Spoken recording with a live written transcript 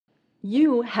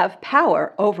You have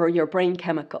power over your brain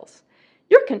chemicals.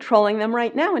 You're controlling them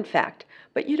right now, in fact,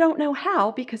 but you don't know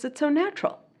how because it's so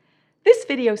natural. This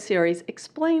video series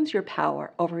explains your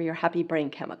power over your happy brain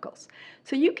chemicals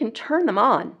so you can turn them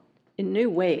on in new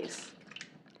ways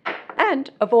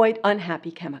and avoid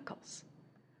unhappy chemicals.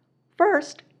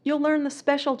 First, you'll learn the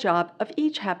special job of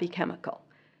each happy chemical: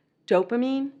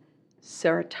 dopamine,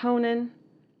 serotonin,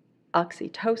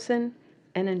 oxytocin,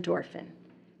 and endorphin,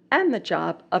 and the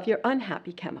job of your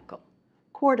unhappy chemical,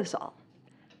 cortisol.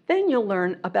 Then you'll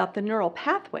learn about the neural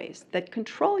pathways that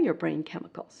control your brain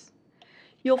chemicals.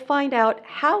 You'll find out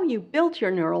how you built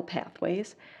your neural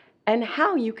pathways and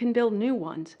how you can build new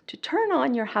ones to turn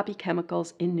on your happy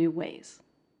chemicals in new ways.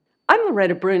 I'm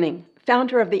Loretta Bruning,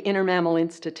 founder of the Inner Mammal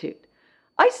Institute.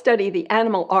 I study the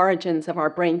animal origins of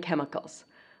our brain chemicals.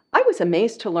 I was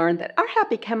amazed to learn that our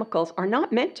happy chemicals are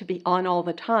not meant to be on all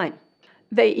the time.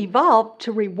 They evolved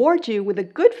to reward you with a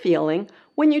good feeling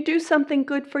when you do something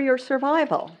good for your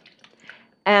survival,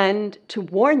 and to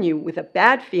warn you with a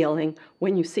bad feeling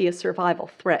when you see a survival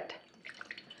threat.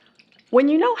 When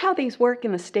you know how these work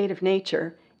in the state of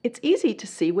nature, it's easy to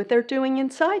see what they're doing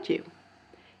inside you.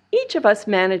 Each of us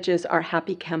manages our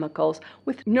happy chemicals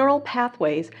with neural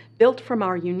pathways built from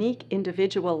our unique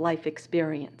individual life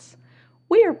experience.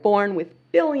 We are born with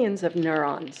billions of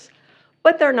neurons,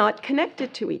 but they're not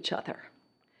connected to each other.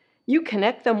 You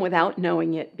connect them without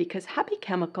knowing it because happy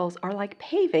chemicals are like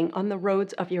paving on the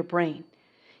roads of your brain.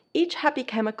 Each happy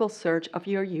chemical surge of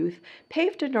your youth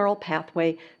paved a neural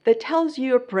pathway that tells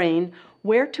your brain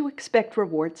where to expect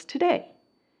rewards today.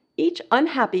 Each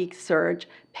unhappy surge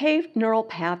paved neural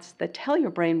paths that tell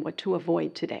your brain what to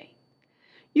avoid today.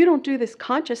 You don't do this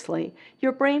consciously.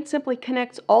 Your brain simply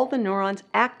connects all the neurons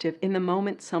active in the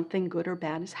moment something good or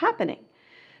bad is happening.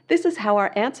 This is how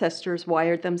our ancestors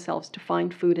wired themselves to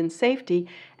find food and safety,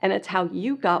 and it's how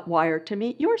you got wired to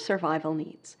meet your survival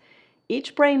needs.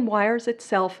 Each brain wires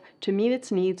itself to meet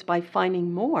its needs by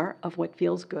finding more of what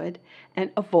feels good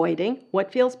and avoiding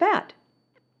what feels bad.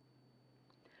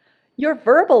 Your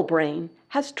verbal brain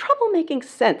has trouble making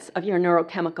sense of your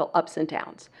neurochemical ups and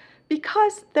downs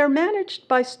because they're managed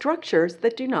by structures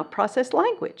that do not process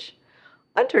language.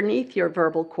 Underneath your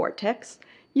verbal cortex,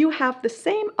 you have the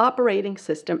same operating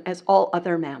system as all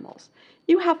other mammals.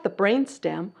 You have the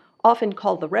brainstem, often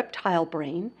called the reptile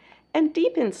brain, and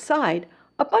deep inside,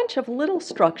 a bunch of little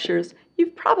structures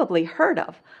you've probably heard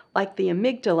of, like the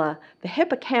amygdala, the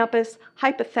hippocampus,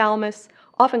 hypothalamus,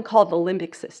 often called the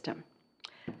limbic system.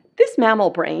 This mammal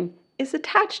brain is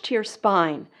attached to your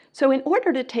spine, so in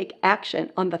order to take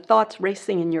action on the thoughts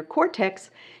racing in your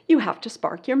cortex, you have to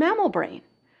spark your mammal brain.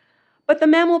 But the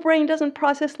mammal brain doesn't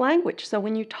process language, so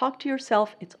when you talk to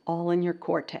yourself, it's all in your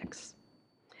cortex.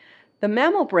 The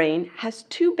mammal brain has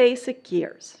two basic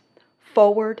gears,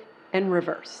 forward and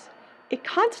reverse. It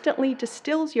constantly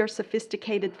distills your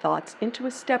sophisticated thoughts into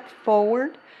a step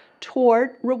forward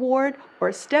toward reward or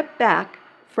a step back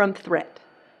from threat.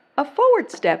 A forward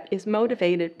step is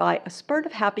motivated by a spurt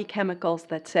of happy chemicals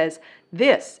that says,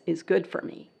 "This is good for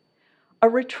me." A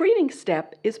retreating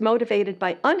step is motivated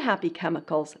by unhappy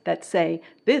chemicals that say,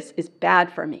 "This is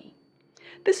bad for me."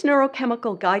 This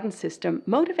neurochemical guidance system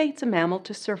motivates a mammal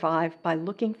to survive by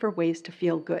looking for ways to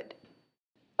feel good.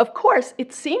 Of course,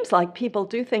 it seems like people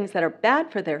do things that are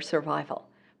bad for their survival,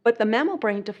 but the mammal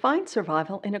brain defines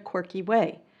survival in a quirky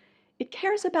way. It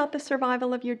cares about the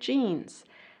survival of your genes,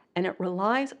 and it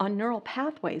relies on neural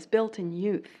pathways built in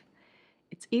youth.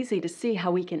 It's easy to see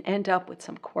how we can end up with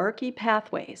some quirky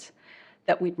pathways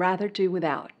that we'd rather do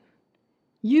without.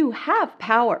 You have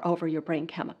power over your brain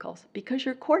chemicals because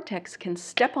your cortex can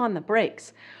step on the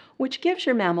brakes, which gives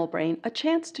your mammal brain a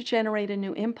chance to generate a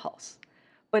new impulse.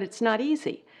 But it's not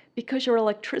easy because your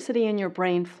electricity in your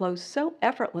brain flows so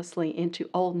effortlessly into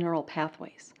old neural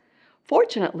pathways.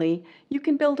 Fortunately, you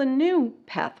can build a new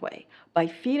pathway by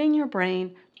feeding your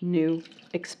brain new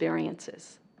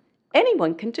experiences.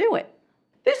 Anyone can do it.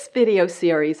 This video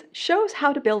series shows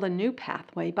how to build a new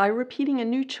pathway by repeating a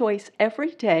new choice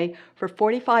every day for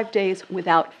 45 days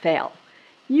without fail.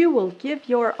 You will give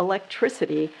your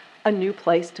electricity a new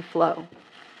place to flow.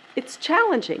 It's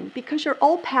challenging because your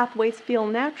old pathways feel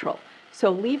natural,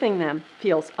 so leaving them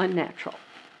feels unnatural.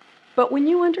 But when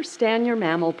you understand your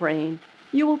mammal brain,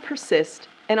 you will persist,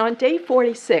 and on day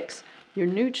 46, your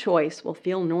new choice will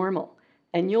feel normal,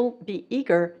 and you'll be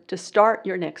eager to start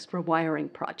your next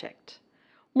rewiring project.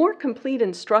 More complete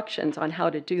instructions on how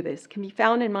to do this can be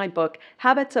found in my book,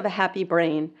 Habits of a Happy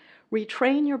Brain.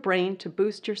 Retrain your brain to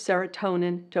boost your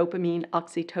serotonin, dopamine,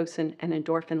 oxytocin, and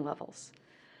endorphin levels.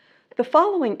 The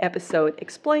following episode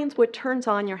explains what turns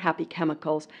on your happy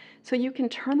chemicals so you can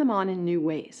turn them on in new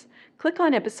ways. Click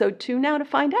on episode 2 now to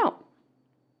find out.